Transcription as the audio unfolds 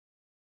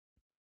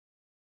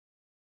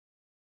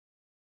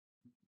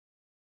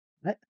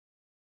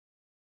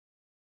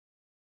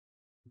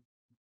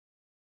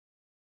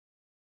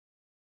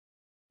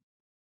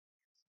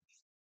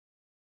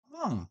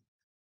Huh.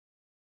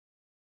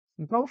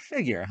 Go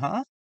figure,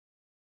 huh?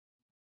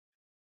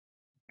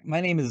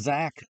 My name is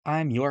Zach.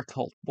 I'm your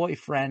cult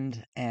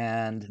boyfriend,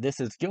 and this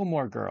is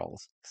Gilmore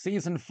Girls,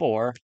 Season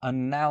 4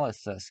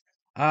 Analysis.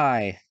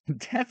 I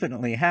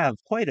definitely have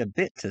quite a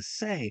bit to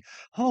say.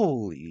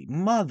 Holy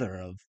mother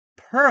of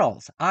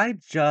pearls. I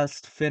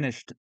just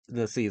finished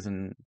the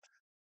season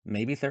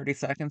maybe 30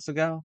 seconds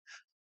ago.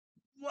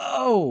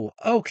 Whoa,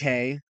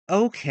 okay.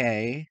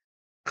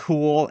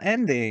 Cool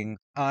ending.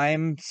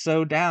 I'm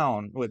so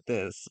down with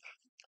this.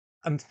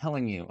 I'm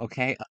telling you,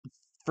 okay?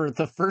 For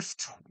the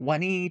first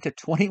 20 to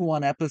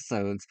 21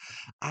 episodes,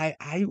 I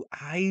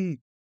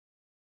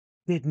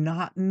did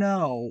not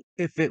know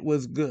if it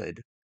was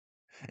good.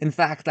 In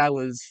fact, I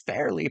was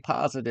fairly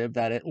positive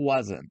that it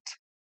wasn't.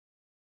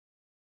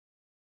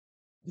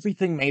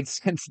 Everything made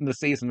sense in the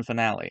season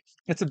finale.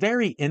 It's a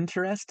very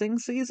interesting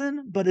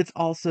season, but it's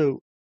also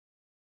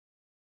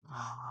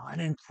an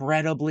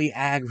incredibly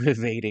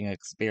aggravating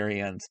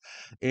experience.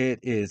 It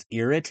is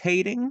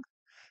irritating.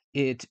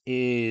 It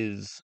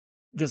is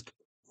just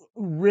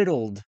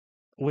riddled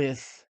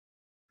with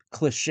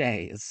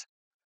cliches,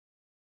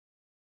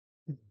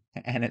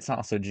 and it's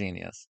also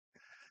genius.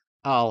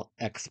 I'll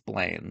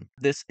explain.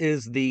 This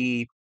is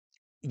the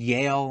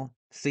Yale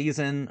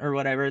season or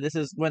whatever. This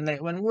is when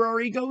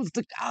Rory goes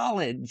to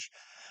college.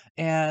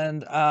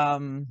 And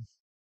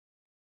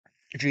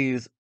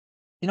geez,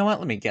 you know what?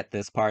 Let me get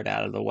this part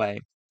out of the way.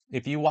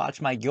 If you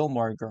watch my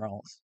Gilmore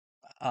Girls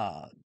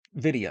uh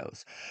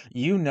videos,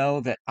 you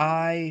know that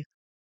I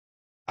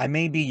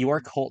may be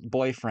your cult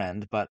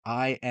boyfriend, but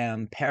I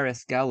am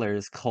Paris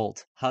Geller's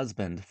cult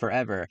husband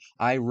forever.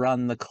 I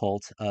run the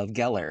cult of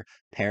Geller.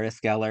 Paris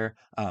Geller,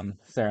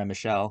 Sarah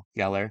Michelle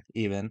Gellar,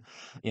 even,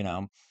 you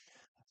know.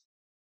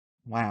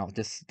 Wow,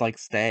 just like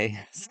stay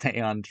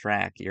on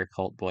track, your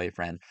cult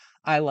boyfriend.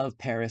 I love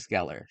Paris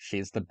Geller.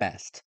 She's the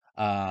best.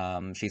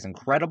 She's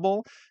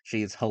incredible.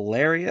 She's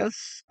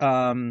hilarious.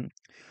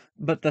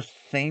 But the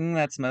thing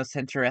that's most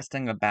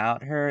interesting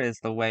about her is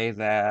the way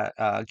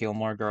that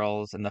Gilmore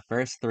Girls in the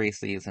first three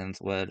seasons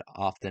would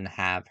often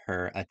have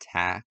her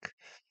attack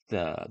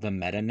the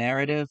meta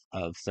narrative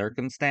of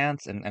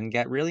circumstance and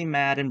get really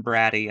mad and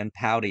bratty and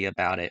pouty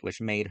about it,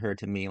 which made her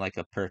to me like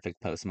a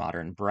perfect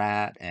postmodern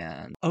brat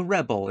and a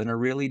rebel in a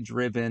really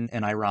driven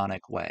and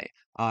ironic way.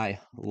 I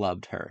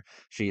loved her.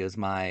 She is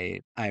my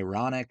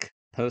ironic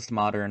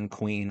postmodern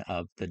queen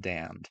of the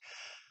damned.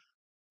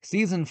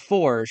 Season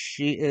 4,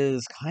 she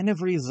is kind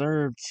of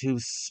reserved to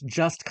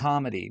just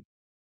comedy.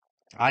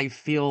 I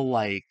feel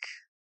like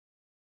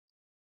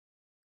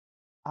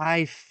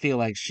I feel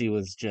like she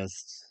was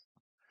just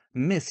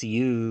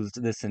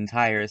misused this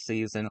entire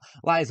season.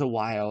 Liza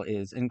Weil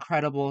is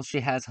incredible.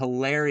 She has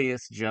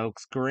hilarious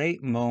jokes,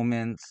 great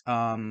moments.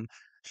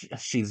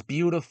 She's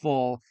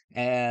beautiful,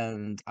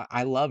 and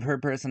I love her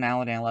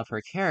personality. I love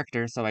her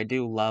character, so I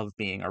do love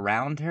being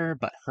around her.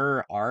 But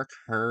her arc,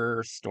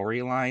 her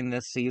storyline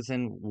this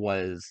season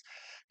was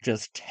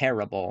just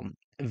terrible.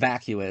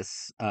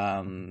 Vacuous,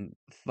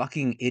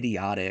 fucking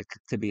idiotic,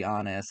 to be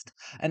honest.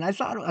 And I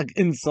thought like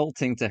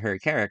insulting to her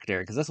character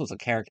because this was a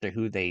character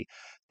who they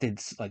did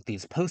like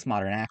these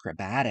postmodern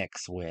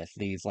acrobatics with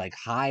these like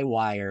high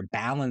wire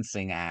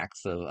balancing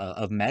acts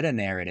of meta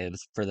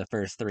narratives for the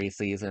first three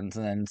seasons,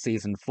 and then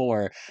season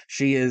four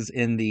she is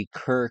in the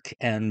Kirk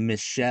and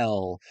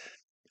Michelle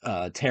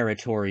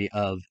territory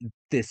of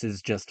this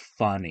is just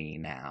funny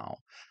now.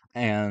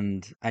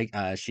 And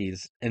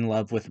she's in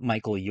love with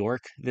Michael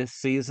York this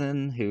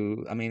season,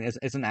 who I mean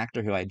is an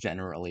actor who I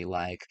generally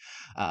like.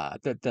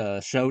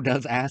 The show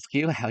does ask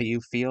you how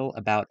you feel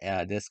about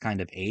this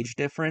kind of age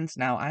difference.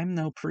 Now, I'm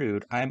no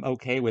prude. I'm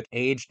okay with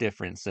age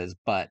differences,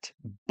 but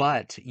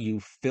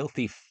you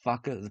filthy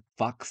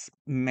fucks,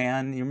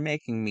 man, you're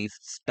making me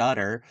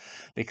stutter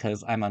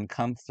because I'm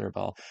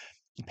uncomfortable.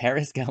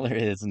 Paris Geller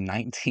is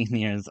 19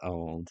 years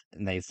old,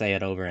 and they say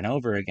it over and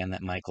over again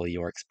that Michael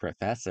York's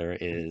professor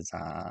is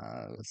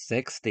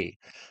 60.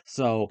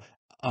 So,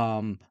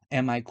 am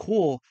I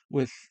cool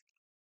with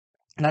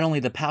not only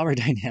the power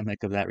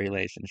dynamic of that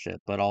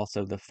relationship, but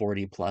also the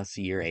 40 plus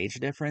year age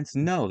difference?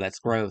 No, that's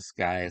gross,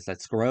 guys.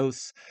 That's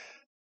gross.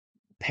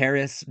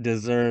 Paris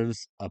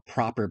deserves a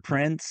proper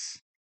prince,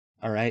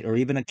 all right, or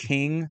even a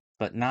king,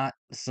 but not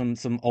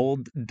some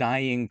old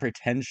dying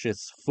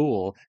pretentious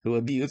fool who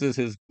abuses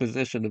his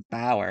position of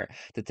power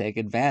to take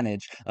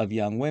advantage of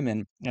young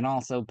women. And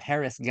also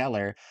Paris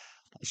Geller,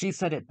 she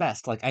said it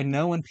best, like I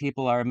know when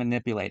people are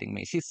manipulating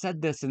me. She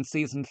said this in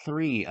season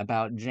 3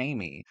 about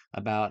Jamie,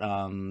 about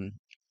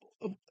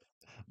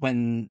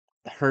when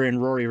her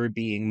and Rory were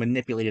being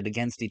manipulated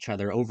against each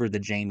other over the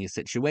Jamie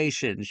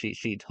situation.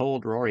 She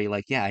told Rory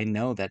like, "Yeah, I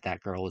know that that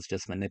girl is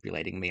just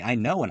manipulating me. I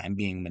know when I'm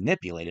being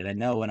manipulated. I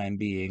know when I'm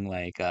being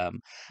like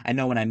I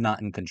know when I'm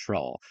not in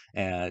control."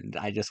 And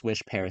I just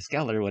wish Paris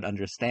Geller would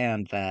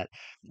understand that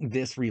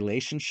this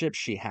relationship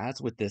she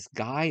has with this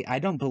guy, I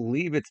don't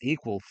believe it's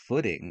equal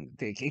footing.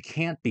 It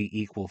can't be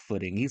equal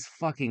footing. He's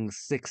fucking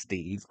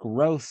 60. He's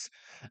gross,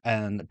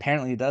 and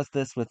apparently he does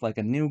this with like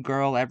a new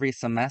girl every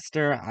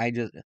semester.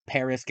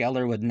 Paris Geller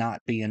Geller would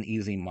not be an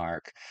easy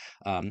mark.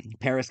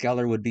 Paris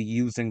Geller would be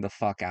using the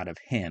fuck out of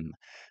him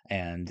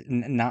and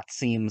not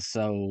seem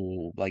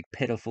so like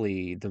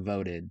pitifully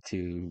devoted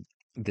to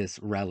this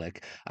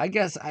relic. I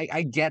guess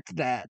I get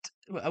that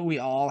we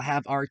all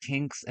have our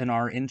kinks and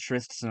our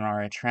interests and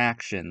our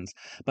attractions,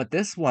 but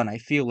this one I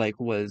feel like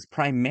was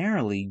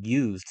primarily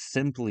used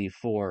simply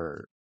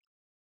for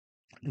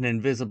an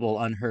invisible,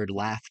 unheard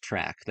laugh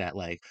track that,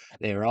 like,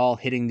 they were all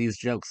hitting these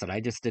jokes that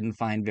I just didn't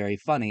find very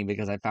funny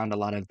because I found a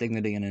lot of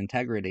dignity and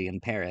integrity in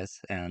Paris,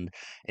 and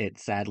it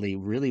sadly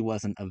really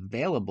wasn't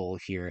available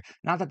here.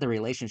 Not that the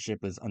relationship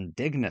was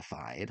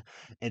undignified,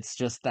 it's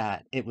just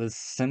that it was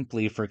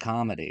simply for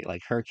comedy.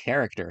 Like, her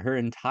character, her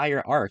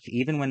entire arc,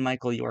 even when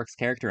Michael York's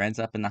character ends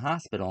up in the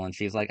hospital and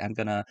she's like, "I'm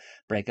gonna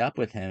break up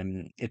with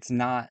him," it's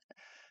not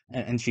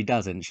and she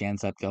doesn't. She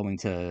ends up going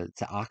to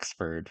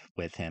Oxford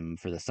with him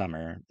for the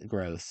summer.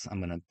 Gross.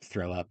 I'm gonna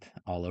throw up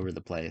all over the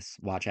place.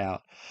 Watch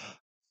out.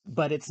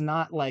 But it's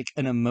not like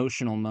an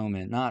emotional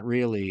moment. Not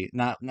really.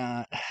 Not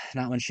not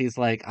when she's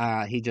like,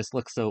 he just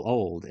looks so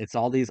old. It's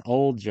all these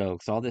old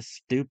jokes, all this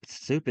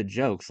stupid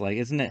jokes. Like,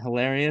 isn't it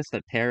hilarious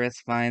that Paris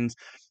finds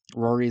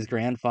Rory's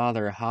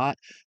grandfather hot?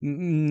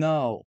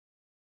 No.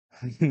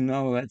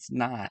 No, that's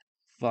not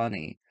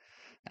funny.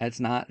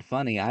 It's not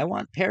funny. I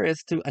want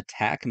Paris to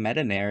attack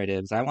meta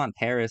narratives. I want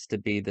Paris to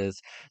be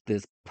this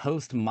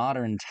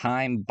postmodern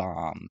time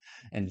bomb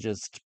and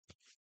just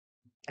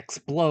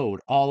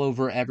explode all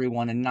over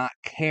everyone and not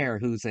care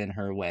who's in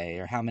her way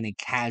or how many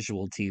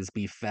casualties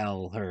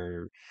befell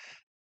her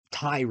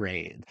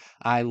tirade.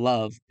 I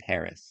love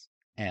Paris,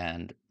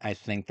 and I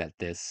think that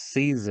this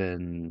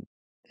season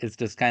is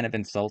just kind of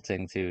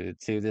insulting to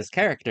this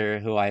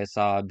character who I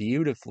saw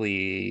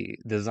beautifully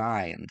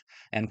designed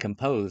and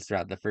composed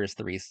throughout the first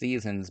 3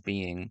 seasons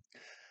being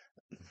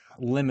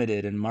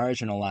limited and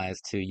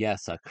marginalized to,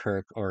 yes, a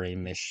Kirk or a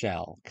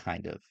Michelle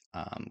kind of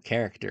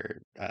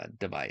character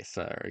device,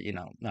 or,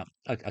 no,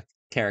 a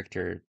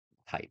character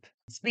type.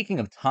 Speaking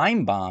of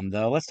Time Bomb,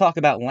 though, let's talk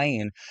about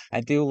Lane.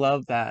 I do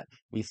love that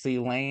we see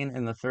Lane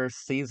in the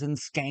first season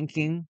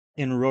skanking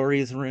in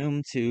Rory's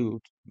room to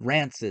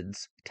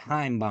Rancid's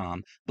Time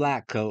Bomb.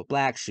 Black coat,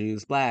 black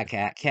shoes, black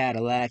hat,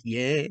 Cadillac,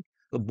 yeah.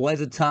 The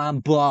boy's a time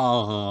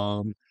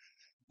bomb.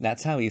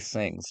 That's how he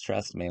sings,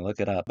 trust me, look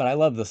it up. But I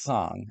love the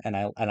song, and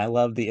I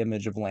love the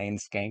image of Lane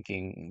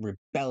skanking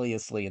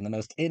rebelliously in the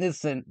most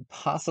innocent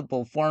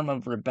possible form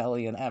of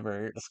rebellion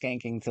ever,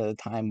 skanking to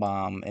Time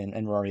Bomb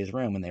in Rory's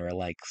room when they were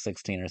like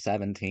 16 or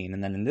 17.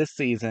 And then in this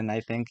season,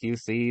 I think you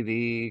see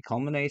the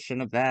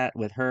culmination of that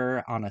with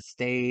her on a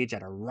stage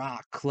at a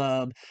rock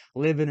club,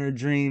 living her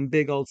dream,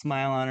 big old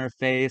smile on her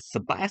face.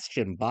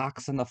 Sebastian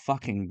Bach's in the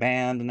fucking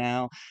band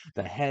now.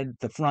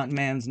 The front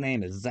man's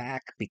name is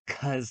Zach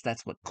because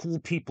that's what cool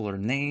people are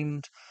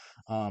named.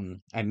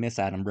 I miss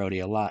Adam Brody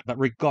a lot, but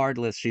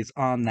regardless, she's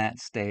on that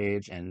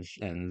stage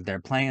and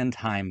they're playing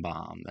Time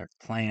Bomb. They're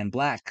playing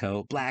Black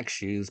Coat, Black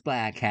Shoes,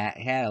 Black Hat,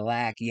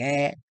 Cadillac,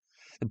 yeah.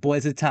 The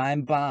boy's a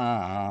Time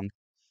Bomb.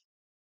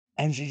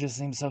 And she just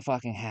seems so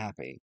fucking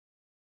happy.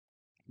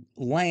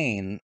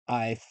 Lane,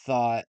 I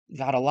thought,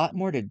 got a lot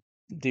more to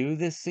do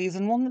this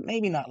season. Well,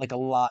 maybe not like a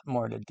lot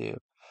more to do.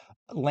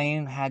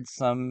 Lane had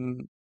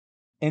some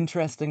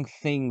interesting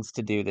things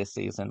to do this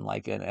season.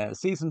 Like in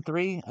season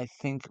 3, I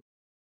think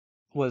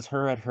was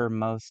her at her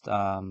most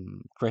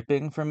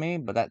gripping for me,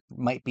 but that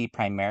might be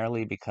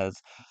primarily because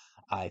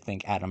I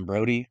think Adam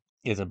Brody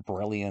is a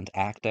brilliant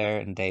actor,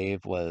 and Dave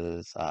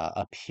was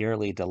a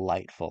purely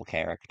delightful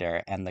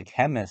character, and the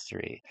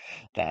chemistry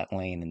that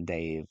Lane and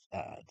Dave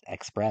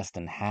expressed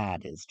and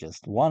had is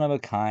just one of a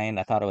kind.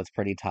 I thought it was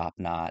pretty top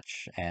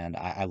notch, and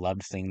I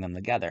loved seeing them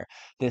together.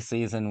 This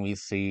season, we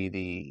see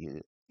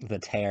the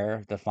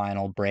tear, the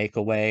final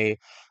breakaway,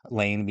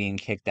 Lane being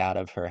kicked out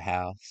of her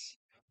house.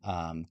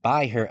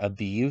 By her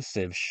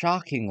abusive,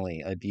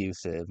 shockingly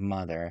abusive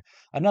mother.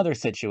 Another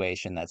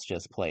situation that's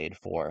just played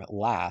for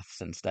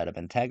laughs instead of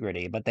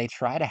integrity, but they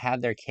try to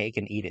have their cake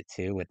and eat it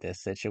too with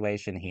this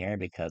situation here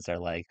because they're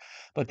like,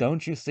 but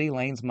don't you see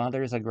Lane's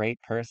mother is a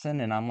great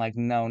person? And I'm like,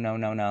 no, no,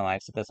 no, no. I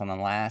said this on the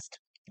last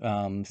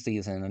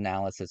season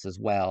analysis as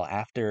well.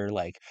 After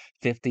like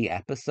 50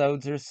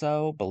 episodes or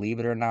so, believe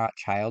it or not,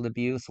 child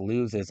abuse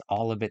loses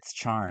all of its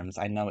charms.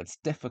 I know it's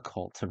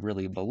difficult to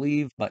really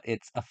believe, but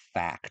it's a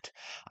fact.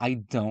 I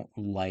don't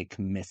like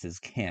Mrs.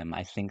 Kim.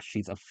 I think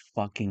she's a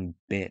fucking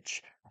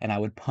bitch, and I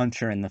would punch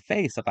her in the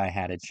face if I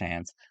had a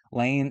chance.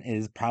 Lane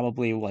is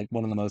probably like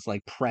one of the most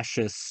like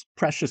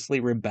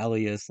preciously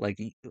rebellious like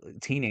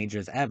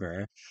teenagers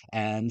ever,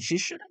 and she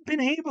should have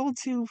been able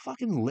to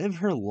fucking live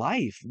her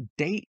life,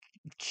 date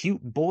cute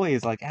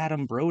boys like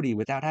Adam Brody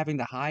without having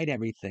to hide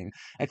everything,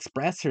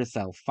 express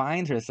herself,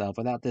 find herself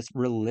without this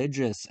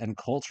religious and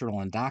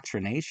cultural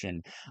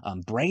indoctrination,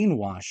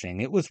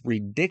 brainwashing. It was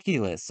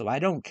ridiculous. So I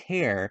don't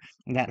care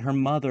that her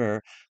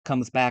mother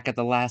comes back at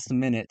the last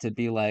minute to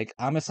be like,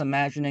 I'm just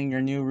imagining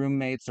your new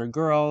roommates are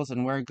girls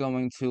and we're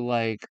going to,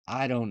 like,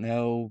 I don't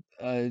know,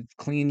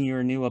 clean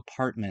your new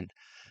apartment.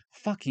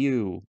 Fuck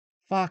you.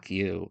 Fuck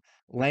you.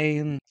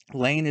 Lane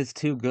is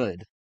too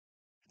good.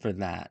 for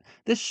that.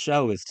 This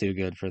show is too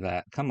good for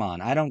that. Come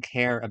on. I don't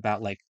care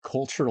about like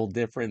cultural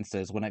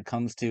differences when it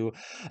comes to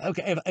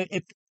okay,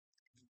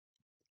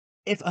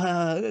 if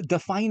a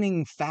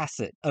defining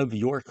facet of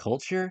your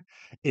culture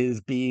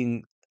is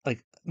being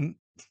like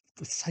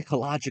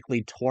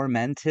psychologically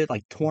tormented,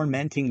 like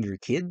tormenting your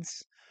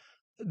kids,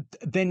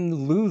 then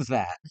lose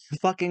that.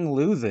 Fucking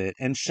lose it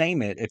and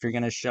shame it if you're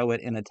going to show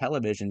it in a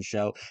television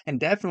show. And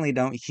definitely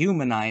don't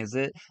humanize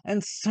it.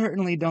 And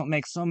certainly don't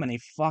make so many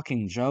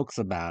fucking jokes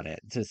about it.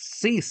 Just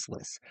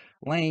ceaseless.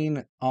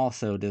 Lane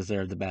also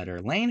deserved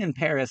better. Lane and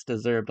Paris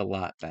deserved a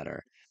lot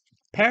better.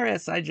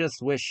 Paris, I just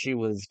wish she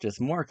was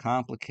just more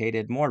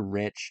complicated, more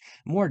rich,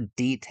 more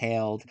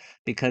detailed.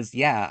 Because,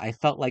 yeah, I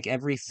felt like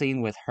every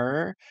scene with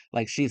her,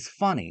 like, she's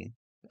funny.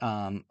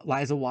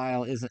 Liza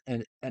Weil is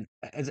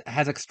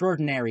has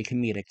extraordinary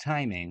comedic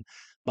timing,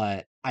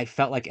 but I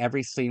felt like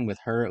every scene with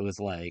her, it was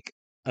like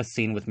a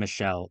scene with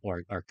Michelle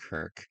or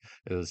Kirk.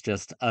 It was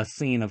just a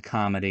scene of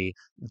comedy.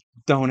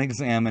 Don't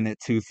examine it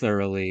too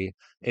thoroughly.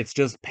 It's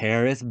just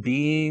Paris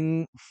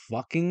being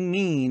fucking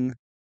mean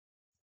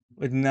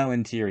with no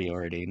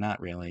interiority,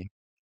 not really.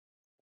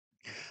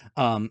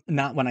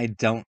 Not when I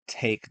don't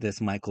take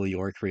this Michael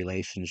York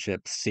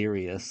relationship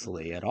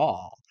seriously at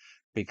all,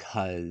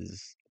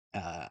 because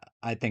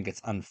I think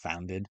it's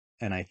unfounded,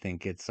 and I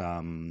think it's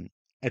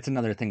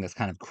another thing that's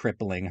kind of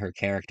crippling her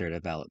character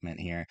development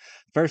here.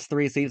 First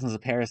three seasons of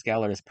Paris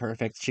Geller is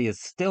perfect. She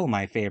is still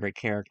my favorite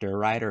character.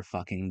 Ride or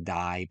fucking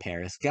die,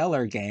 Paris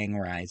Geller gang,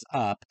 rise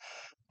up.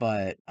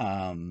 But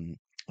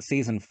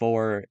season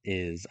four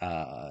is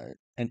an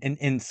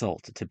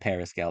insult to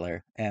Paris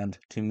Geller and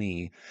to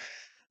me.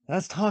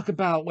 Let's talk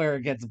about where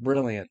it gets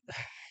brilliant,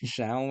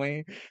 shall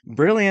we?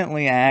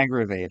 Brilliantly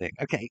aggravating.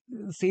 Okay,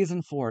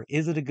 season four.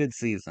 Is it a good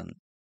season?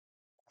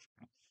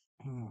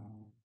 Hmm.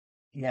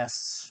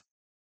 Yes.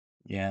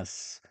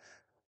 Yes.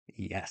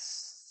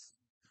 Yes.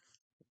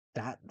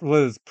 That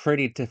was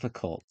pretty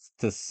difficult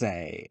to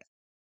say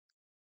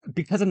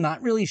because I'm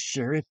not really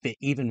sure if it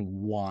even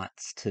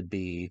wants to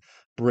be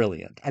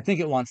brilliant. I think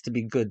it wants to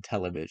be good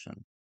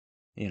television,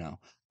 you know.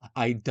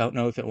 I don't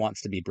know if it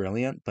wants to be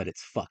brilliant, but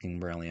it's fucking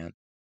brilliant.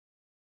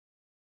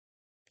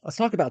 Let's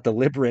talk about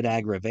deliberate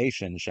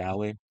aggravation, shall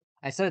we?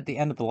 I said at the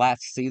end of the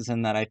last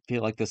season that I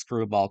feel like the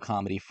screwball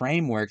comedy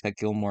framework that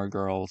Gilmore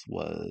Girls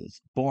was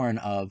born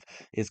of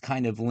is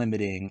kind of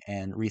limiting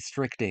and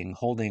restricting,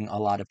 holding a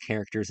lot of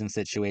characters and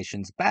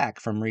situations back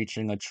from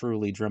reaching a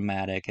truly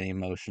dramatic and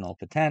emotional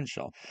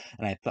potential.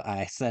 And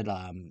I said,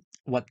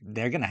 what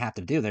they're going to have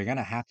to do, they're going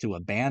to have to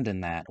abandon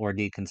that or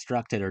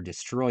deconstruct it or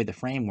destroy the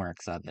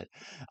frameworks of it.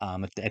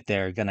 If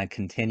they're going to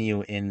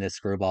continue in this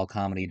screwball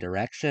comedy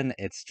direction,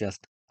 it's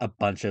just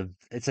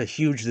it's a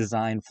huge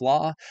design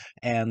flaw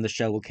and the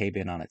show will cave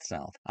in on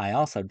itself. I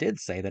also did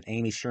say that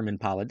Amy Sherman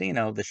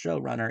Palladino, the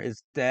showrunner,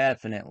 is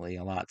definitely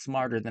a lot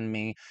smarter than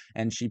me,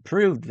 and she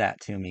proved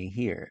that to me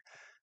here.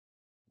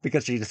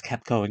 Because she just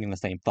kept going in the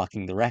same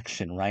fucking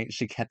direction, right?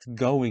 She kept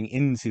going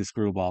into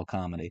screwball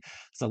comedy.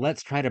 So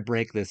let's try to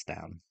break this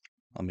down.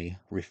 Let me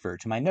refer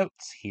to my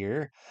notes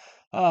here.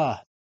 Uh,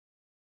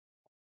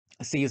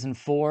 season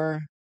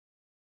four.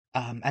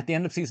 At the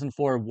end of season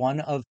four, one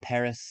of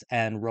Paris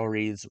and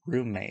Rory's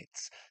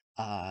roommates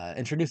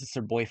introduces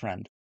her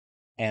boyfriend,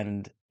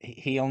 and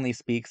he only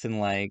speaks in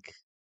like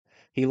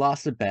he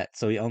lost a bet,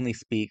 so he only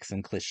speaks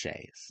in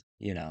cliches,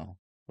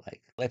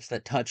 like lips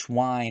that touch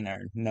wine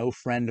are no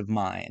friend of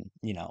mine,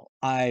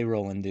 eye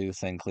roll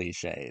inducing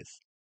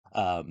cliches.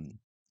 Um,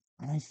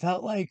 I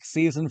felt like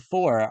season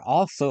four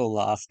also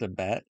lost a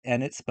bet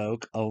and it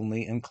spoke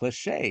only in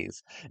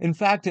cliches. In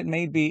fact, it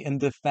may be in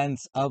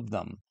defense of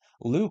them.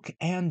 Luke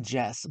and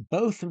Jess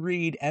both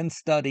read and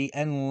study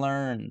and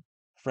learn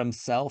from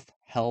self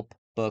help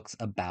books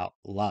about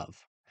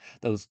love.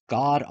 Those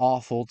god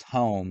awful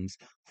tomes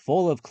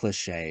full of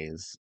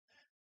cliches,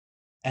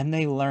 and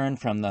they learn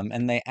from them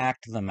and they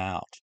act them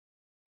out.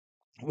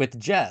 With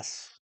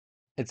Jess,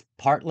 it's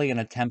partly an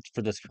attempt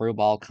for the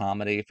screwball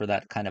comedy, for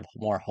that kind of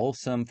more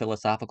wholesome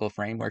philosophical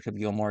framework of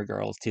Gilmore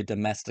Girls to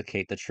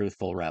domesticate the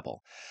truthful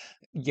rebel.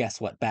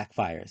 Guess what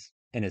backfires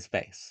in his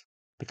face?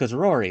 Because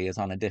Rory is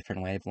on a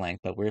different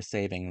wavelength, but we're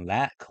saving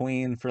that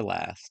queen for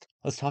last.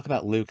 Let's talk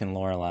about Luke and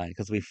Lorelai,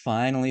 because we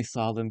finally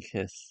saw them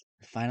kiss.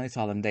 We finally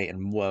saw them date,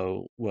 and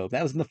whoa, whoa.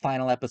 That was in the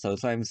final episode,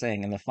 so I'm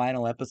saying in the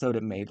final episode,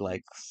 it made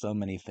like so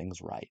many things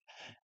right.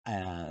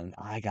 And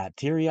I got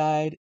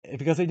teary-eyed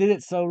because they did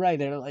it so right.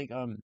 They're like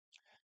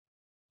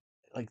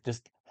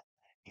just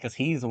because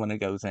he's the one who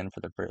goes in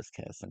for the first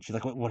kiss, and she's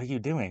like, "What are you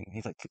doing?"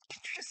 He's like, "Can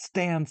you just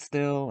stand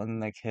still?"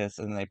 And they kiss,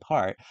 and they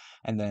part,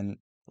 and then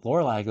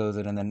Lorelai goes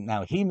in, and then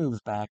now he moves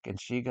back, and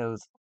she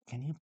goes,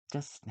 "Can you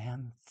just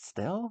stand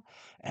still?"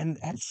 And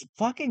it's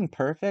fucking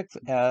perfect.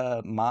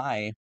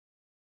 My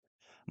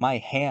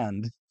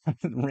hand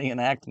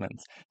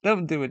reenactments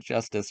don't do it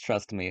justice.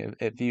 Trust me.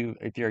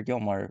 If you're a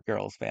Gilmore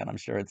Girls fan, I'm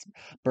sure it's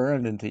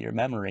burned into your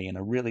memory in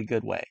a really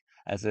good way,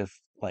 as if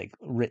like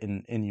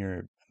written in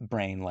your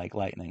brain like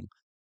lightning.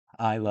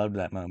 I loved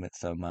that moment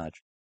so much.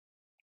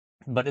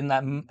 But in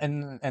that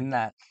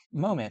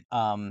moment,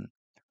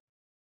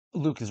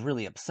 Luke is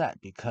really upset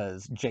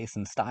because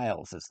Jason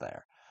Stiles is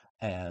there.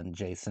 And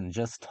Jason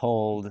just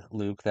told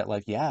Luke that,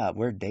 like, yeah,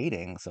 we're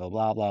dating, so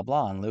blah, blah,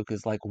 blah. And Luke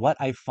is like, what?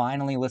 I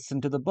finally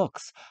listened to the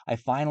books. I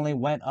finally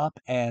went up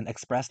and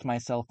expressed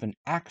myself in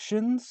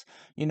actions.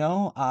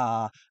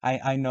 I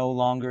no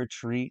longer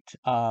treat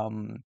uh,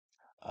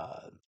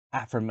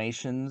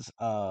 affirmations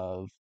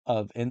of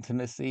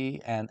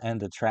intimacy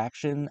and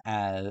attraction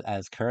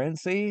as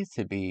currency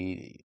to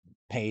be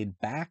paid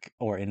back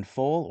or in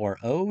full or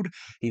owed.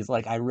 He's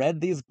like, I read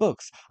these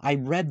books. I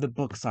read the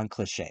books on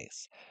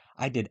cliches.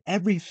 I did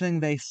everything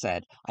they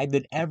said. I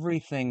did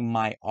everything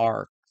my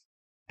arc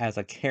as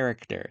a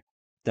character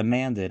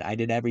demanded. I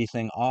did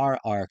everything our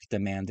arc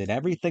demanded.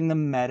 Everything the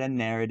meta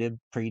narrative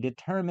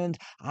predetermined.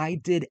 I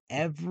did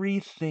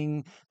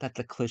everything that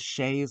the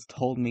cliches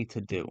told me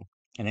to do.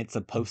 And it's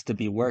supposed to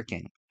be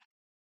working.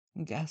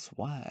 And guess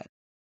what?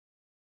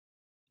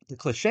 The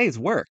cliches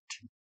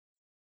worked.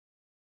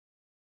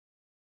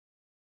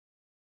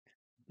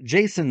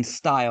 Jason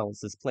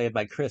Stiles is played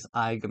by Chris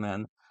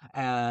Eigeman,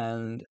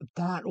 and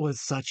that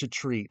was such a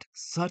treat,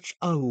 such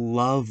a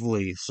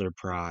lovely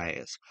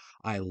surprise.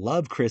 I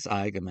love Chris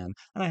Eigeman,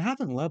 and I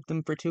haven't loved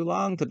him for too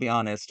long, to be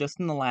honest. Just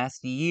in the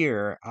last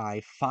year,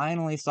 I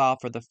finally saw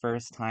for the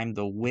first time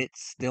the Whit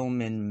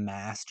Stillman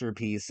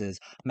masterpieces,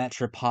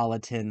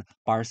 Metropolitan,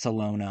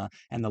 Barcelona,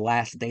 and The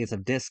Last Days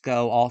of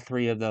Disco. All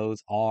three of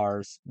those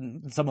are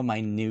some of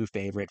my new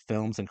favorite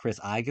films, and Chris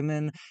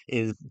Eigeman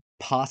is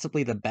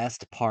possibly the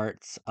best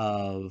parts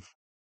of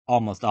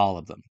almost all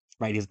of them,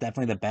 right? He's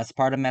definitely the best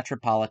part of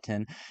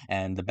Metropolitan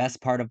and the best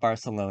part of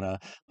Barcelona,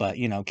 but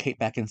Kate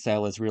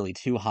Beckinsale is really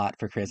too hot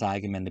for Chris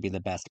Eigeman to be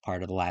the best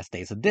part of The Last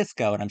Days of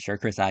Disco, and I'm sure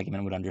Chris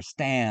Eigeman would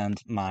understand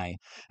my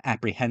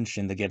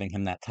apprehension to giving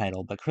him that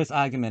title. But Chris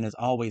Eigeman is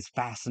always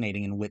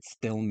fascinating in Whit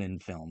Stillman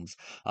films.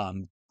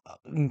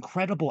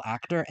 Incredible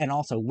actor, and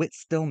also Whit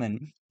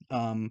Stillman.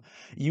 Um,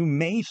 you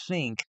may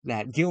think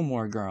that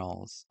Gilmore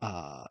Girls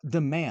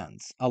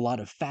demands a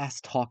lot of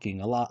fast talking,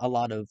 a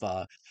lot of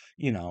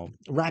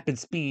rapid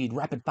speed,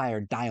 rapid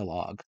fire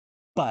dialogue.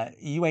 But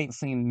you ain't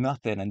seen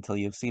nothing until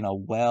you've seen a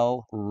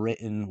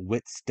well-written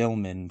Whit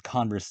Stillman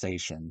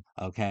conversation,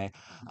 okay?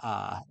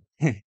 Uh,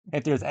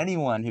 if there's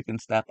anyone who can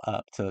step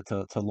up to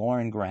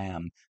Lauren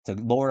Graham, to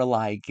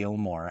Lorelai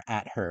Gilmore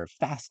at her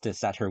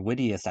fastest, at her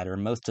wittiest, at her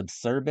most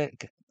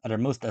acerbic,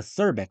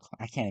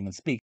 I can't even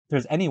speak. If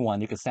there's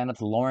anyone who could stand up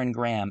to Lauren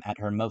Graham at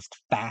her most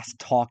fast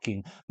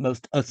talking,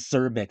 most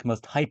acerbic,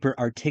 most hyper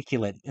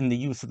articulate in the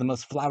use of the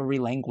most flowery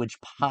language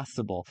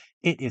possible,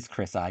 it is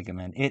Chris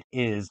Eigeman. It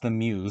is the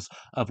muse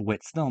of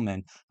Whit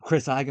Stillman.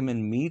 Chris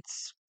Eigeman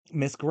meets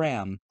Miss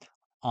Graham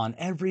on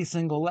every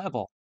single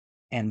level.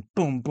 And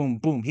boom, boom,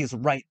 boom, he's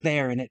right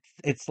there. And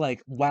it's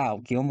like, wow,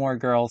 Gilmore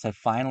Girls have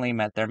finally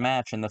met their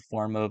match in the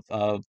form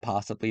of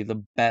possibly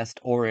the best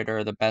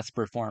orator, the best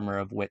performer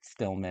of Whit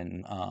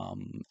Stillman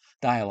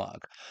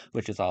dialogue,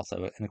 which is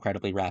also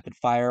incredibly rapid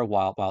fire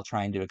while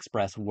trying to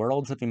express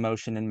worlds of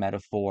emotion and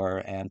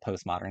metaphor and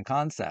postmodern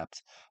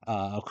concepts.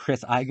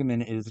 Chris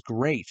Eigeman is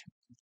great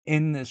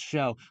in this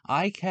show.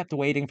 I kept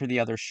waiting for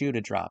the other shoe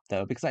to drop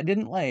though, because I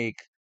didn't like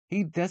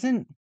he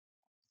doesn't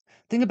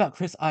thing about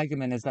Chris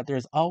Eigeman is that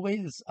there's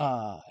always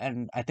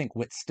and I think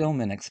Whit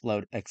Stillman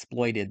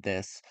exploited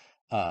this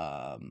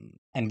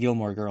and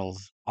Gilmore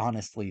Girls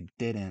honestly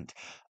didn't.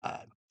 Uh,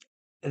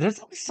 there's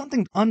always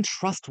something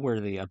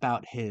untrustworthy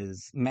about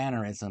his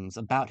mannerisms,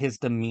 about his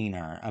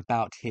demeanor,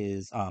 about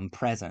his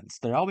presence.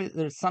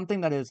 There's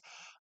something that is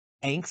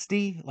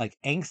angsty, like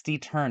angst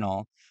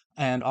eternal,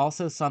 and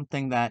also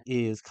something that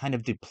is kind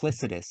of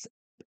duplicitous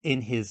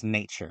in his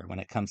nature when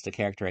it comes to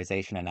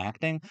characterization and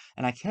acting.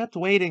 And I kept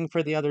waiting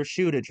for the other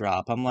shoe to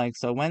drop. I'm like,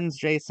 so when's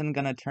Jason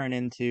gonna turn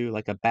into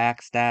like a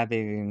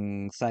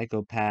backstabbing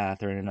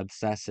psychopath or an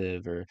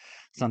obsessive or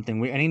something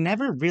weird? And he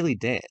never really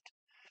did.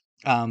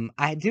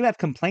 I do have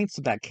complaints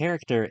with that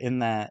character in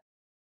that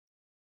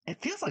it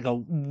feels like a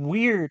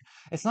weird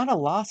it's not a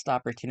lost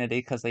opportunity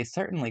because they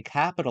certainly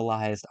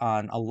capitalized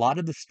on a lot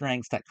of the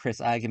strengths that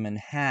Chris Eigeman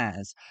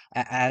has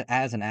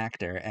as an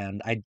actor,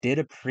 and I did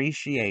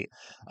appreciate,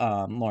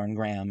 Lauren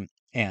Graham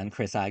and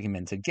Chris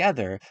Eigeman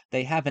together.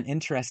 They have an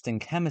interesting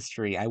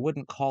chemistry. I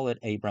wouldn't call it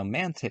a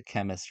romantic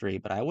chemistry,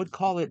 but I would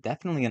call it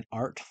definitely an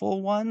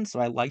artful one, so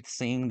I liked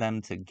seeing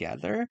them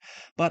together,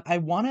 but I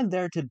wanted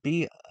there to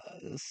be,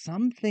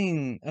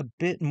 something a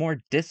bit more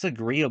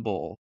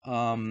disagreeable,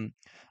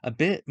 a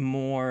bit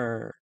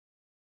more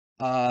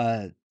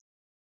uh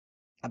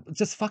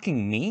just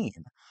fucking mean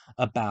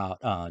about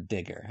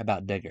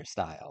Digger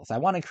Styles. I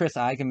wanted Chris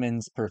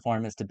Eigeman's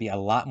performance to be a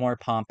lot more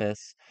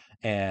pompous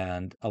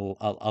and a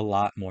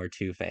lot more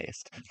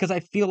two-faced because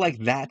I feel like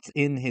that's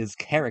in his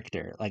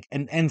character, like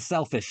and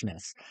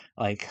selfishness.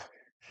 Like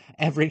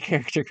Every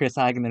character Chris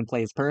Eigeman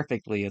plays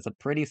perfectly is a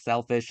pretty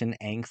selfish and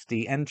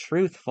angsty and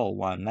truthful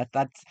one.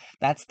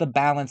 That's the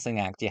balancing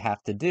act you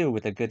have to do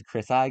with a good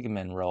Chris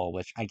Eigeman role,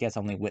 which I guess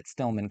only Whit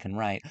Stillman can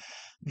write.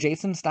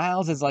 Jason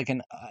Stiles is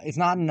is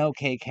not an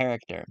okay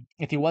character.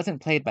 If he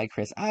wasn't played by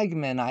Chris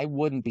Eigeman, I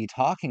wouldn't be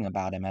talking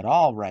about him at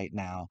all right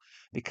now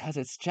because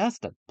it's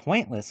just a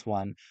pointless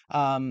one.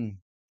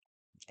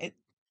 It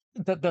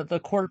the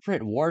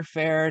corporate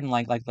warfare and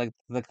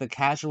the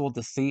casual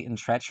deceit and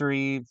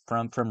treachery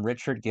from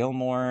Richard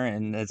Gilmore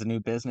and as a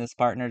new business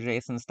partner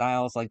Jason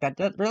Stiles, like that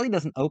really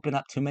doesn't open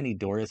up too many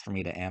doors for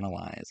me to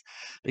analyze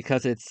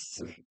because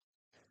it's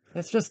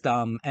just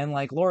dumb, and,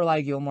 like,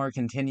 Lorelai Gilmore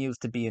continues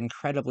to be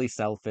incredibly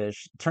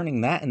selfish,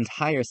 turning that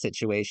entire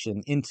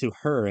situation into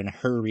her and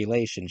her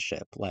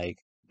relationship, like,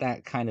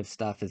 that kind of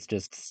stuff is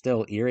just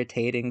still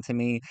irritating to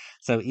me,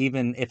 so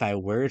even if I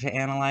were to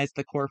analyze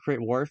the corporate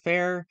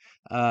warfare,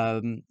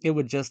 it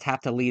would just have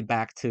to lead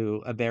back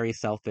to a very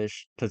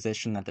selfish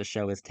position that the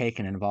show has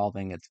taken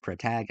involving its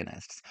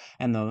protagonists,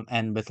 and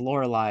with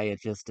Lorelai,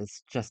 it's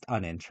just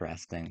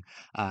uninteresting.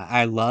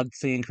 I loved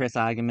seeing Chris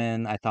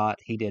Eigeman. I thought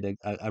he did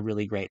a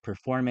really great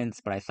performance,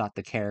 but I thought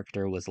the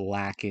character was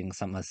lacking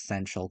some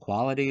essential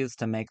qualities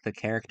to make the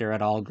character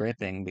at all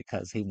gripping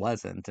because he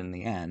wasn't in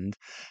the end.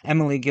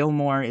 Emily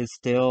Gilmore is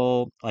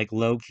still like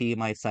low key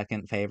my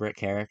second favorite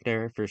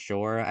character for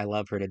sure. I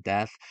love her to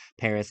death.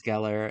 Paris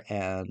Geller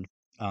and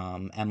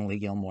Emily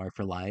Gilmore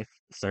for life,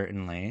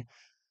 certainly.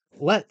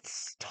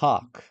 Let's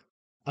talk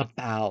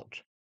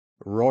about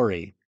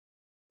Rory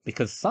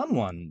because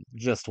someone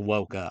just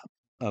woke up,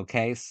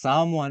 okay?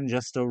 Someone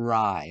just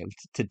arrived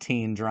to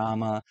teen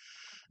drama,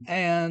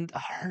 and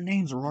her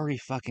name's Rory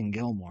fucking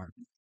Gilmore.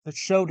 The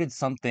show did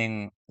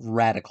something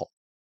radical.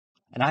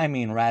 And I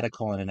mean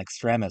radical in an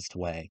extremist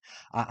way.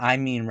 I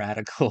mean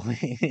radical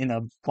in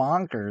a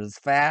bonkers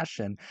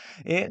fashion.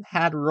 It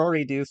had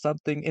Rory do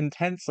something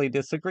intensely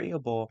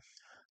disagreeable,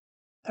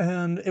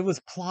 and it was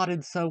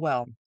plotted so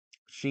well.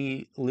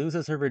 She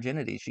loses her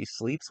virginity. She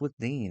sleeps with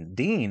Dean.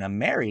 Dean, a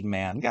married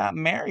man, got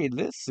married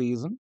this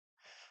season.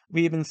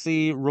 We even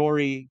see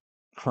Rory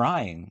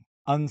crying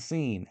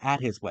unseen at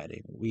his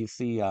wedding. We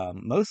see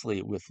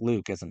mostly with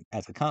Luke as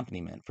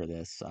accompaniment for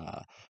this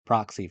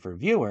proxy for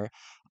viewer.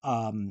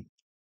 Um,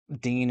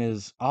 Dean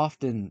is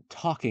often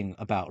talking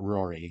about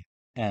Rory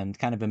and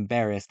kind of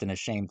embarrassed and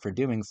ashamed for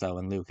doing so,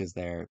 and Luke is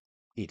there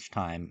each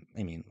time.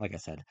 I mean, like I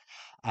said,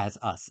 as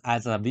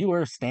a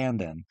viewer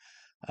stand-in.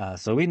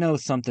 So we know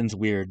something's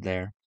weird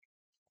there.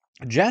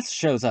 Jess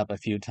shows up a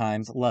few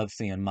times. Love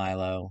seeing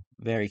Milo.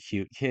 Very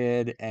cute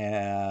kid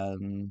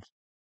and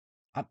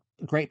uh,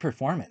 great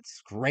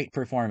performance. Great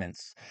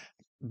performance.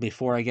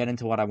 Before I get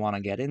into what I want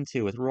to get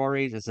into with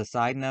Rory, just a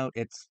side note,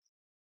 it's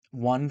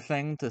one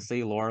thing to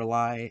see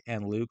Lorelai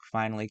and Luke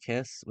finally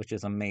kiss, which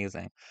is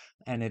amazing.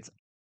 And it's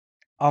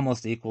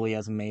almost equally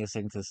as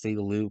amazing to see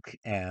Luke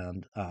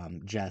and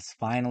Jess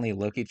finally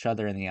look each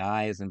other in the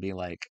eyes and be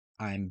like,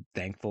 I'm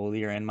thankful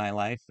you're in my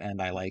life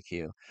and I like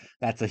you.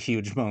 That's a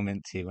huge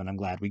moment too, and I'm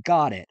glad we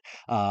got it.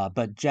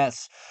 But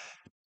Jess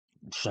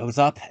shows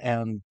up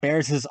and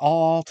bears his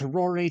all to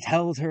Rory,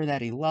 tells her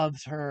that he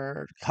loves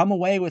her. Come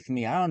away with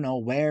me. I don't know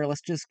where. Let's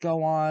just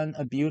go on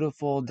a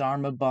beautiful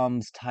Dharma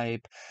Bums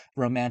type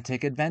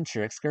romantic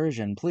adventure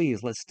excursion.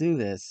 Please, let's do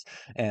this.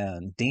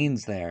 And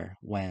Dean's there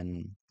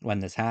when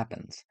this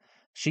happens.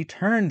 She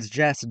turns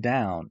Jess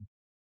down.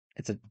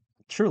 It's a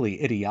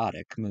truly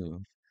idiotic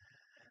move,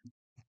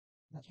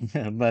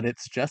 but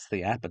it's just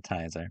the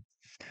appetizer.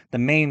 The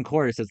main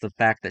course is the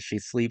fact that she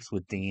sleeps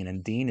with Dean,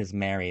 and Dean is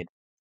married.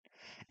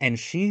 And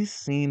she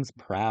seems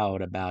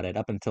proud about it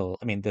up until,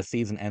 I mean, the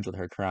season ends with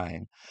her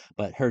crying,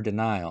 but her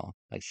denial,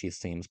 like she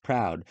seems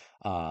proud.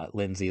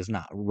 Lindsay is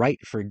not right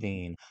for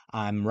Dean.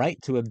 I'm right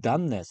to have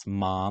done this,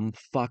 Mom.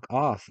 Fuck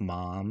off,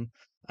 Mom.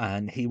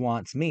 And he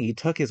wants me. He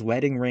took his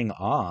wedding ring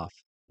off.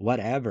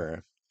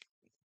 Whatever.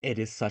 It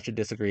is such a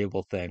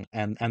disagreeable thing.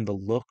 And the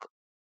look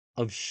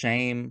of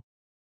shame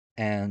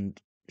and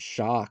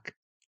shock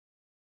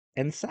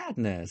and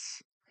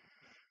sadness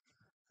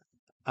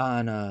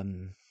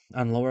on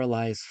on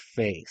Lorelai's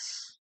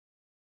face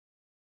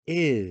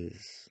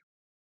is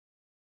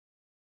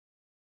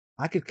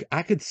I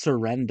could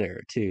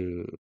surrender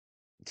to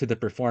the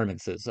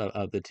performances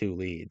of the 2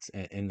 leads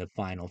in the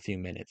final few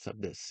minutes of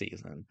this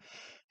season.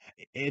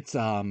 It's,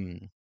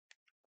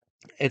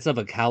 it's of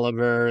a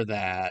caliber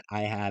that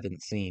I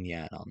haven't seen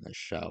yet on this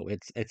show.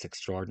 It's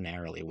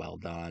extraordinarily well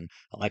done.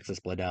 Alexis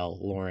Bledel,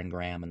 Lauren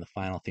Graham in the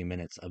final few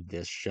minutes of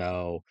this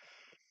show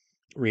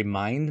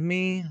remind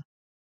me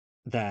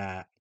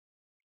that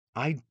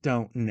I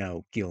don't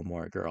know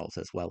Gilmore Girls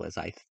as well as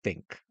I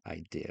think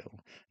I do.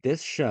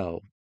 This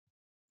show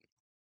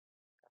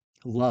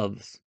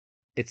loves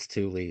its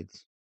 2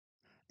 leads.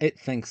 It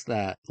thinks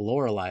that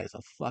Lorelai is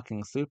a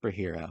fucking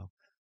superhero.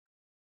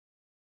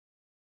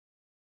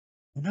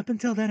 And up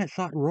until then, it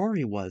thought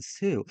Rory was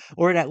too.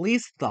 Or it at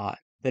least thought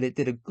that it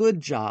did a good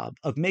job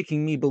of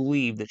making me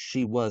believe that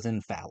she was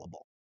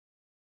infallible.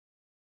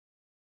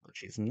 But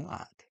she's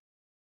not.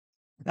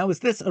 Now, is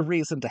this a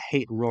reason to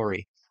hate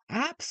Rory?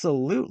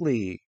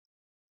 Absolutely.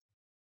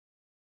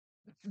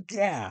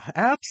 Yeah,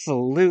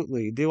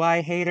 absolutely. Do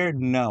I hate her?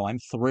 No, I'm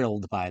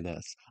thrilled by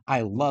this.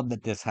 I love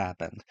that this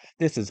happened.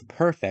 This is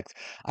perfect.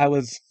 I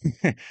was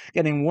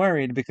getting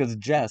worried because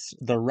Jess,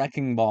 the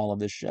wrecking ball of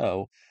the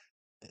show,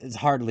 is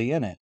hardly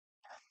in it.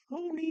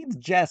 Who needs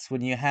Jess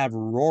when you have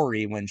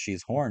Rory when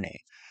she's horny?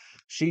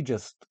 She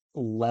just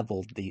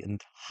leveled the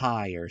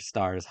entire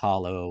Stars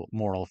Hollow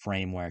moral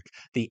framework,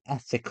 the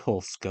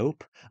ethical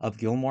scope of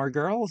Gilmore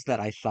Girls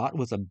that I thought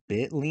was a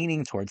bit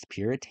leaning towards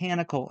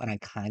puritanical, and I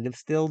kind of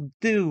still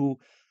do,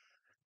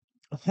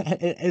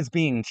 is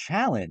being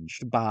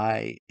challenged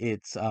by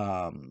its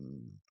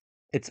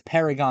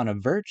paragon of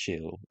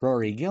virtue,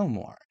 Rory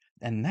Gilmore.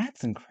 And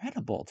that's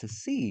incredible to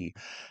see.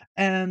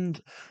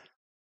 And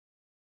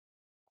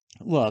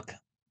look,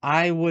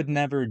 I would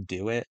never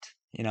do it.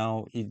 You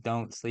know, you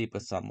don't sleep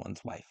with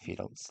someone's wife, you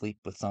don't sleep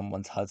with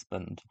someone's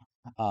husband.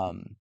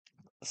 Um,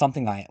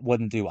 Something I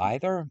wouldn't do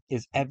either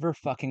is ever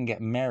fucking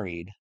get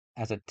married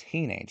as a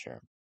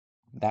teenager.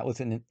 That was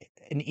an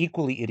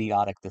equally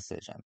idiotic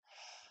decision.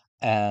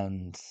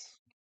 And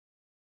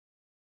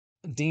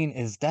Dean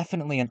is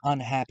definitely an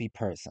unhappy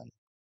person.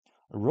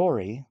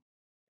 Rory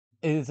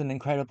is an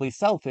incredibly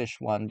selfish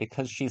one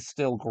because she's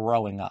still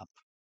growing up.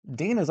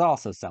 Dean is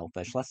also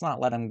selfish. Let's not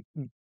let him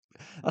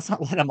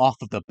off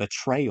of the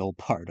betrayal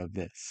part of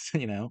this,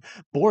 you know?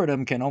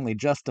 Boredom can only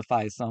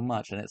justify so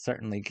much, and it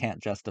certainly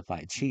can't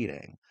justify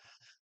cheating.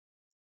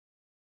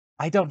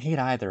 I don't hate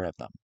either of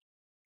them.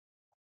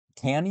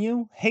 Can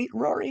you hate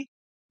Rory?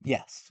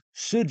 Yes.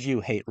 Should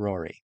you hate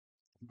Rory?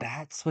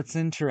 That's what's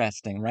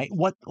interesting, right?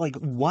 What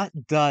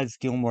does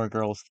Gilmore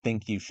Girls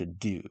think you should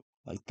do?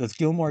 Like, does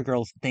Gilmore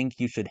Girls think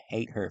you should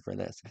hate her for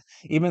this?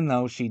 Even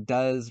though she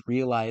does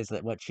realize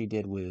that what she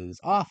did was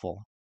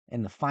awful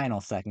in the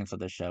final seconds of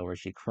the show where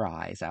she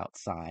cries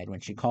outside when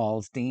she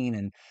calls Dean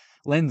and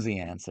Lindsay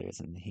answers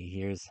and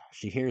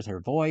she hears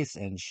her voice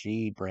and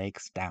she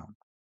breaks down.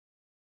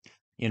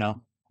 You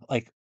know,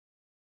 like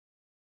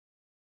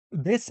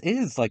this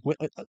is like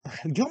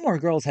Gilmore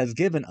Girls has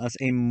given us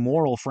a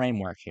moral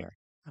framework here.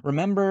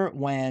 Remember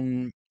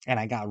when, and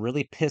I got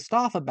really pissed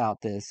off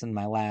about this in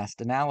my last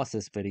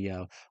analysis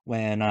video,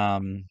 when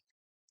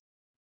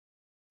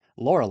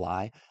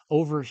Lorelai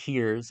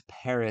overhears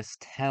Paris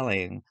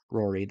telling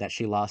Rory that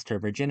she lost her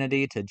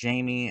virginity to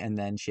Jamie, and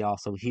then she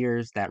also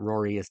hears that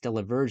Rory is still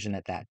a virgin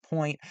at that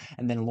point.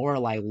 And then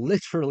Lorelai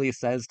literally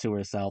says to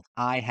herself,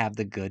 "I have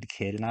the good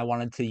kid," and I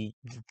wanted to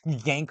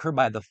yank her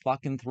by the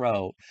fucking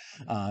throat,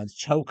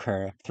 choke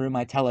her through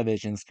my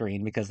television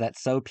screen because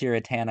that's so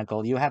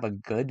puritanical. You have a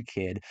good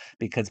kid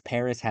because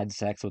Paris had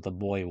sex with a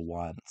boy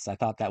once. I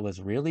thought that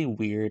was really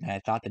weird, and I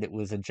thought that it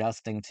was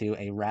adjusting to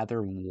a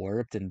rather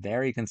warped and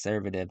very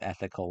conservative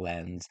ethical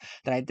lens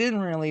that I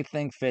didn't really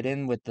think fit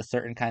in with the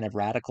certain kind of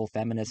radical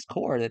feminist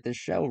core that this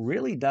show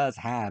really does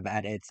have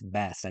at its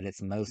best, at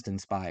its most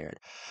inspired.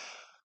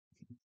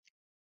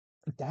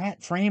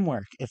 That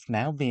framework is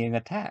now being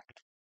attacked.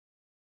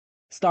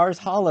 Stars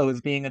Hollow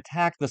is being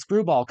attacked. The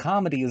screwball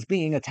comedy is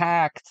being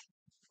attacked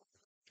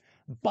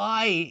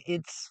by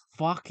its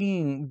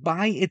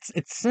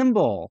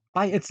symbol,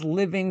 by its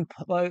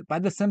by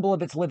the symbol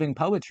of its living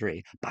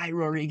poetry, by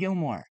Rory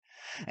Gilmore.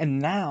 And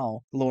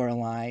now,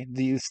 Lorelai,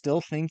 do you still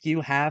think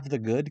you have the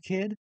good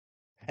kid?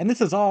 And this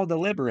is all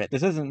deliberate.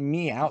 This isn't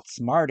me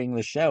outsmarting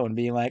the show and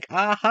being like,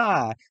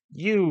 aha,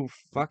 you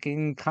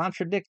fucking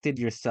contradicted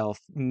yourself.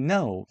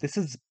 No, this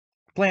is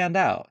planned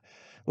out.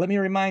 Let me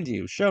remind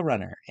you,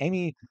 showrunner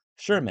Amy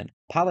Sherman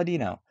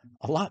Palladino,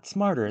 a lot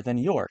smarter than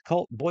your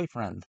cult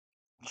boyfriend.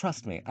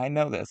 Trust me, I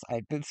know this.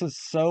 This is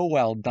so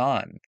well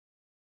done.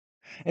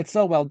 It's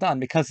so well done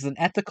because it's an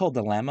ethical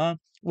dilemma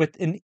with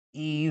an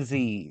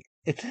easy.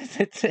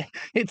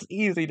 It's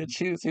easy to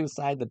choose whose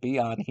side to be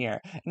on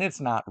here, and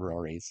it's not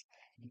Rory's.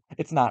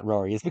 It's not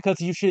Rory's because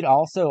you should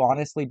also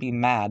honestly be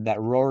mad that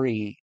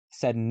Rory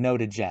said no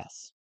to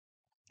Jess.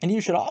 And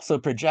you should also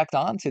project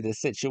onto this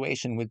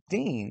situation with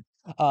Dean,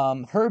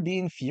 her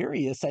being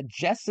furious at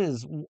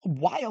Jess's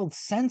wild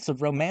sense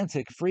of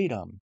romantic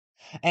freedom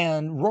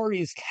and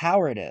Rory's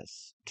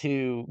cowardice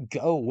to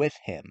go with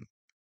him.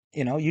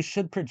 You know, you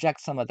should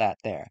project some of that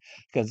there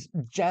because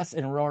Jess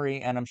and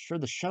Rory, and I'm sure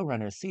the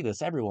showrunners see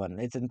this, everyone,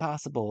 it's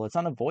impossible, it's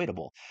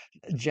unavoidable.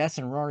 Jess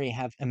and Rory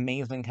have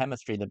amazing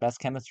chemistry. The best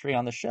chemistry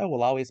on the show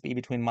will always be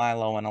between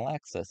Milo and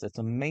Alexis. It's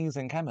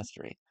amazing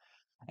chemistry.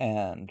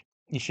 And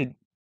you should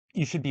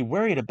you should be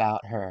worried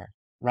about her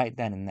right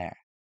then and there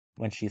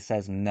when she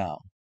says no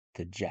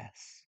to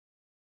Jess.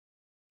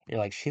 You're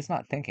like, she's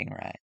not thinking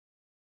right.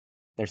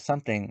 There's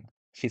something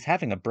she's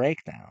having a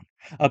breakdown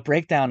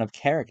of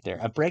character,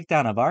 a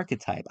breakdown of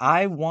archetype.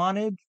 I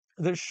wanted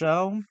the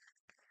show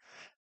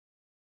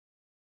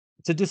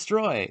to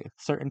destroy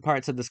certain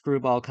parts of the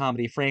screwball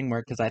comedy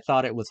framework because I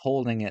thought it was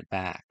holding it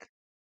back.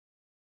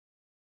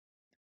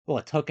 Well,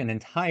 it took an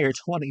entire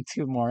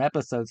 22 more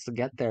episodes to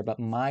get there, but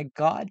my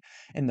God,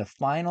 in the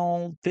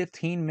final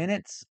 15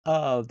 minutes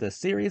of the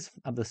series,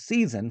 of the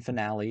season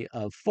finale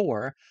of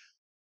 4,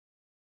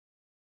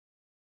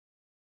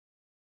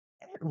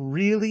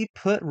 really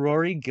put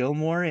Rory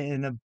Gilmore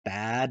in a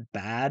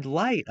bad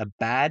light, a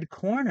bad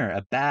corner,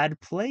 a bad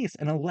place.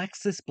 And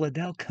Alexis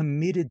Bledel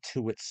committed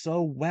to it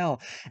so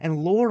well. And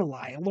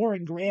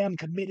Lauren Graham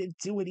committed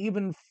to it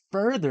even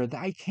further.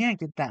 I can't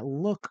get that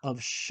look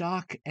of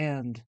shock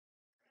and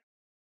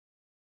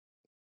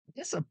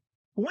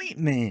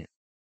disappointment.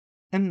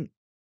 And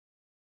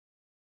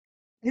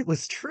it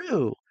was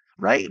true,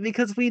 right?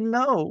 Because we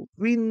know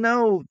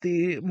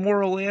the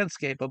moral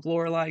landscape of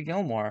Lorelai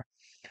Gilmore.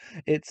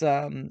 It's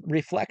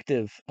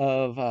reflective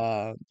of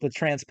the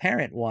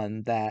transparent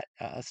one that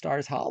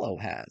Stars Hollow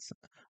has.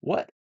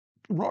 What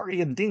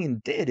Rory and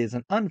Dean did is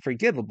an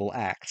unforgivable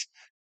act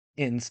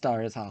in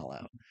Stars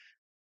Hollow.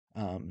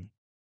 Um,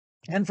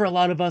 and for a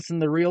lot of us in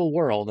the real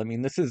world, I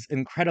mean, this is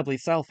incredibly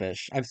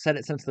selfish. I've said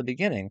it since the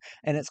beginning,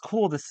 and it's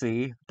cool to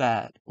see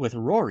that with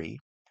Rory,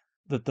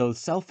 that those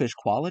selfish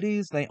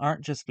qualities, they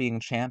aren't just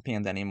being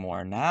championed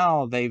anymore.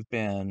 Now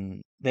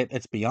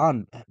it's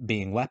beyond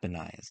being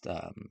weaponized.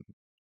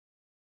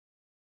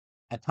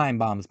 A time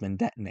bomb's been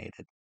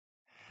detonated.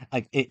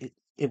 Like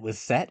it was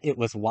set, it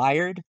was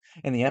wired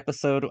in the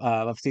episode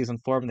of season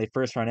 4 when they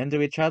first run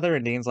into each other,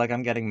 and Dean's like,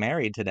 "I'm getting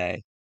married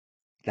today."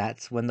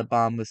 That's when the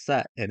bomb was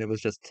set, and it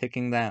was just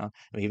ticking down.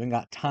 We even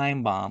got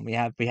time bomb. We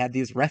had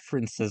these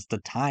references to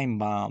time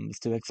bombs,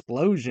 to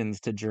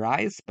explosions, to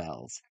dry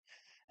spells,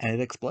 and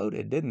it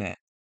exploded, didn't it?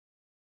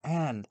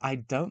 And I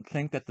don't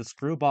think that the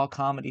screwball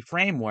comedy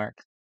framework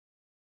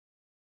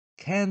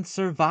can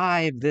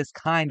survive this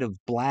kind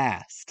of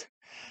blast.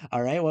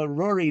 All right, what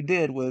Rory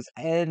did was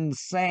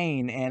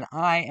insane, and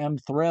I am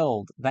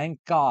thrilled. Thank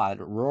God,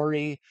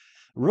 Rory,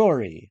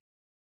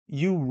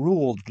 you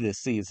ruled this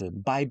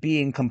season by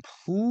being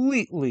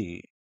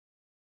completely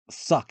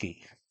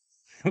sucky.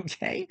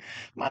 Okay,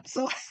 I'm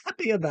so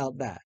happy about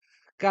that,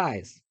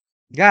 guys.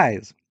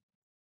 Guys,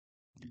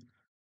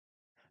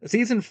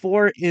 season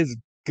 4 is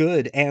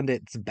good and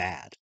it's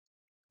bad,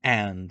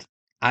 and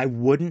I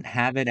wouldn't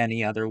have it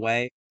any other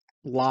way.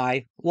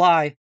 Liar.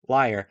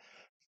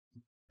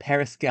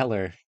 Paris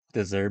Geller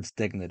deserves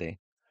dignity.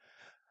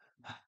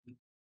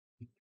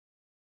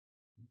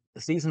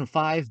 Season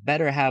 5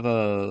 better have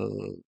a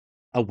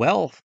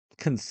well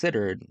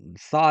considered,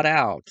 thought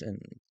out, and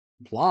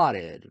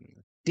plotted,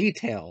 and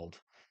detailed,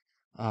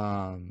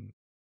 um,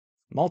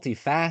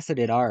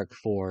 multifaceted arc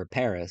for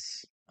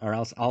Paris, or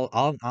else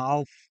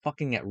I'll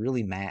fucking get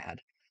really mad.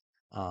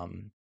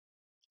 Um,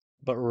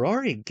 but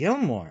Rory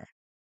Gilmore,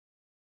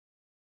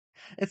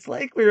 it's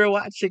like we were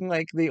watching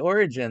like the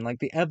origin, like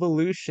the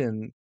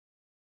evolution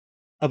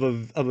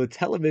of a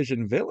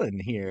television villain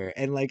here,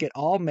 and like it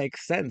all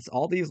makes sense,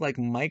 all these like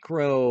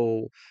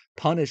micro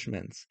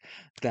punishments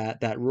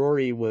that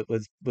Rory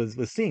was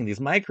seeing, these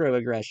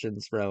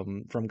microaggressions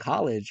from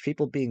college,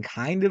 people being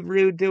kind of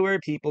rude to her,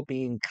 people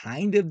being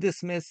kind of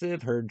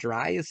dismissive, her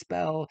dry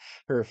spell,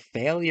 her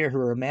failure,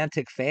 her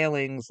romantic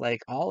failings, like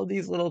all of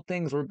these little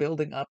things were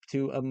building up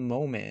to a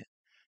moment,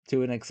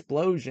 to an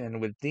explosion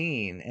with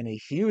Dean, and a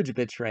huge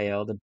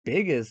betrayal, the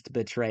biggest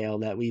betrayal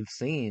that we've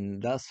seen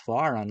thus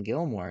far on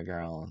Gilmore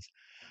Girls.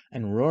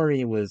 And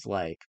Rory was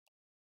like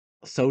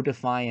so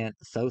defiant,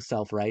 so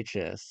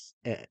self-righteous,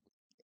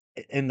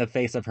 in the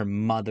face of her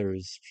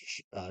mother's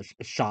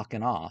shock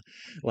and awe.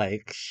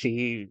 Like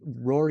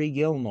Rory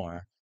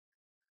Gilmore.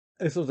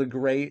 This was a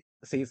great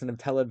season of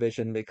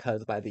television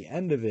because by the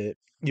end of it,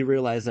 you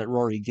realize that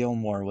Rory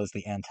Gilmore was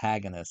the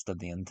antagonist of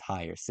the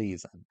entire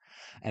season.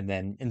 And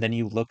then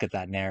you look at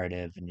that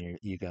narrative and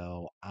you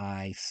go,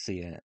 I see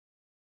it.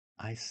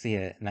 I see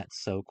it, and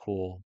that's so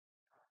cool.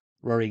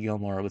 Rory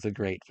Gilmore was a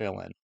great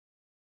villain.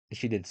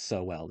 She did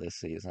so well this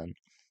season.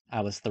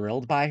 I was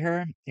thrilled by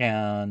her,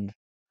 and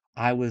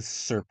I was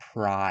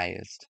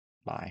surprised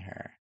by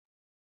her.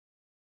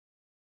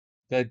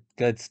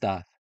 Good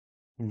stuff.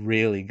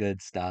 Really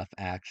good stuff,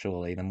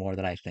 actually, the more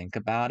that I think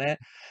about it.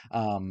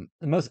 The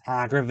most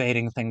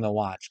aggravating thing to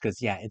watch,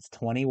 because yeah, it's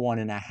 21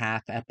 and a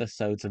half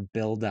episodes of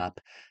build up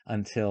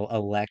until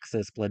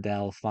Alexis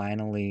Bledel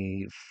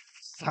finally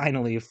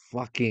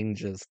fucking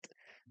just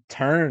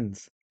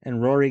turns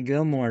and Rory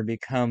Gilmore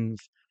becomes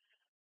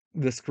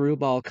the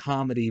screwball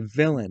comedy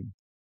villain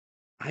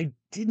I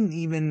didn't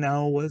even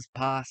know was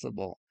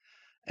possible.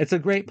 It's a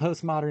great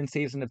postmodern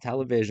season of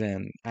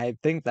television. I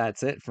think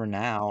that's it for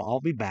now.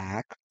 I'll be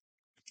back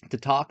to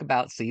talk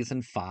about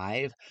season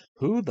 5.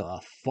 Who the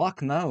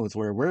fuck knows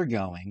where we're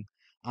going?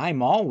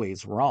 I'm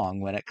always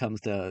wrong when it comes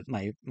to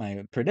my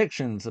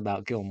predictions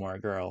about Gilmore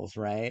Girls,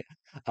 right?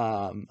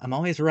 I'm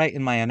always right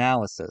in my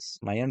analysis.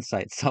 My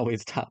insight's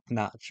always top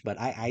notch, but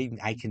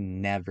I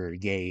can never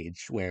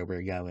gauge where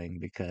we're going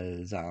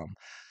because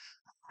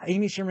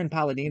Amy Sherman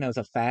Palladino is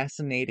a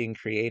fascinating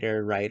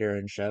creator, writer,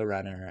 and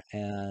showrunner,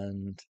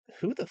 and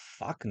who the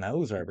fuck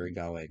knows where we're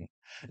going?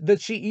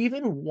 Does she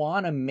even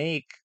want to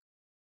make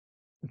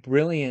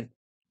brilliant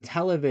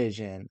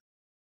television,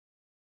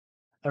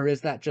 or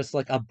is that just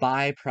like a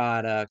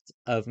byproduct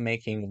of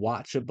making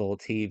watchable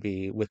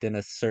TV within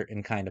a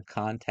certain kind of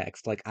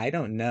context? Like, I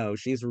don't know.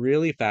 She's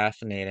really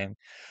fascinating,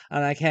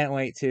 and I can't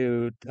wait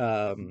to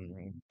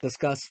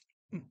discuss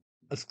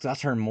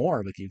discuss her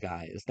more with you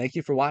guys. Thank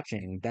you for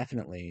watching,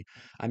 definitely.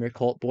 I'm your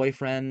cult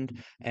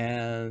boyfriend,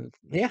 and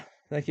yeah,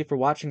 thank you for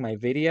watching my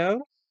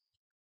video.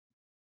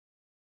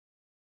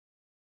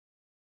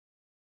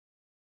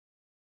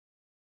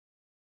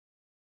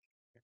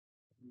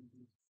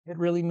 It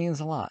really means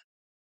a lot.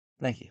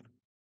 Thank you.